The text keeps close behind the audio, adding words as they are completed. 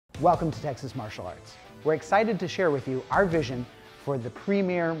Welcome to Texas Martial Arts. We're excited to share with you our vision for the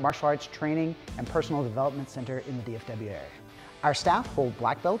premier martial arts training and personal development center in the DFW area. Our staff hold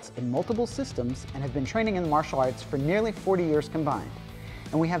black belts in multiple systems and have been training in martial arts for nearly 40 years combined.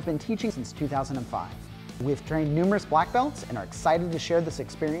 And we have been teaching since 2005. We've trained numerous black belts and are excited to share this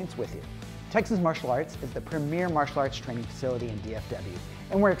experience with you. Texas Martial Arts is the premier martial arts training facility in DFW,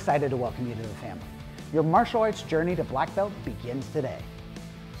 and we're excited to welcome you to the family. Your martial arts journey to black belt begins today.